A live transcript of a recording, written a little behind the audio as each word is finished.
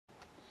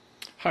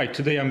Hi,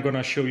 today I'm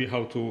gonna show you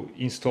how to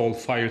install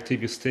Fire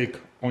TV Stick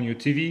on your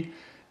TV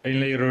and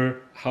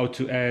later how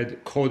to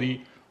add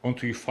Kodi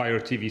onto your Fire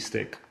TV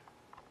Stick.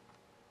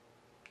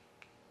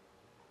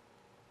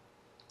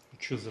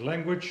 Choose the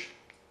language.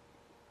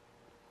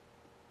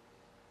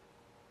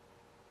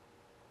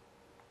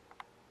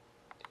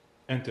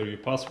 Enter your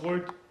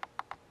password.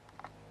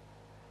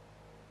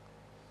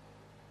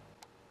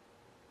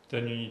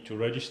 Then you need to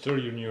register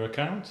your new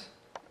account.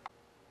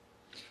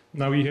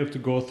 Now you have to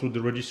go through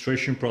the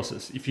registration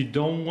process. If you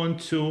don't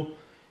want to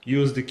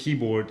use the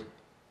keyboard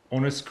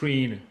on a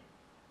screen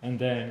and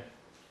then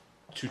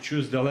to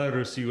choose the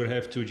letters, you will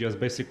have to just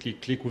basically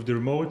click with the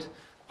remote.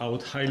 I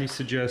would highly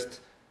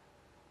suggest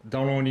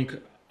downloading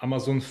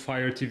Amazon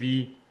Fire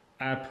TV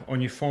app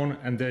on your phone,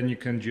 and then you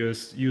can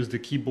just use the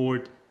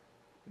keyboard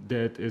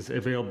that is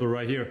available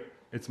right here.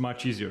 It's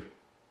much easier.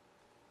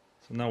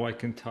 So now I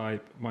can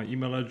type my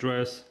email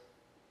address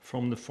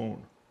from the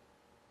phone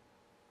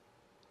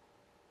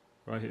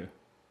right here.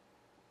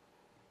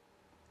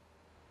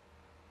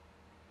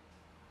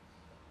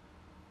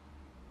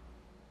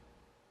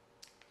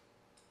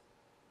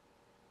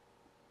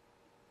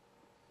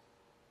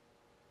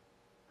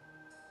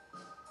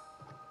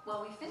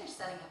 While we finish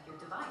setting up your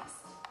device,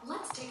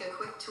 let's take a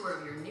quick tour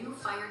of your new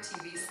Fire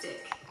TV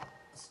Stick.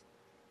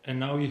 And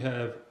now you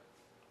have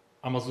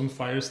Amazon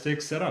Fire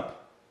Stick set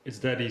up. It's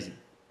that easy.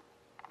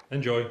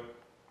 Enjoy!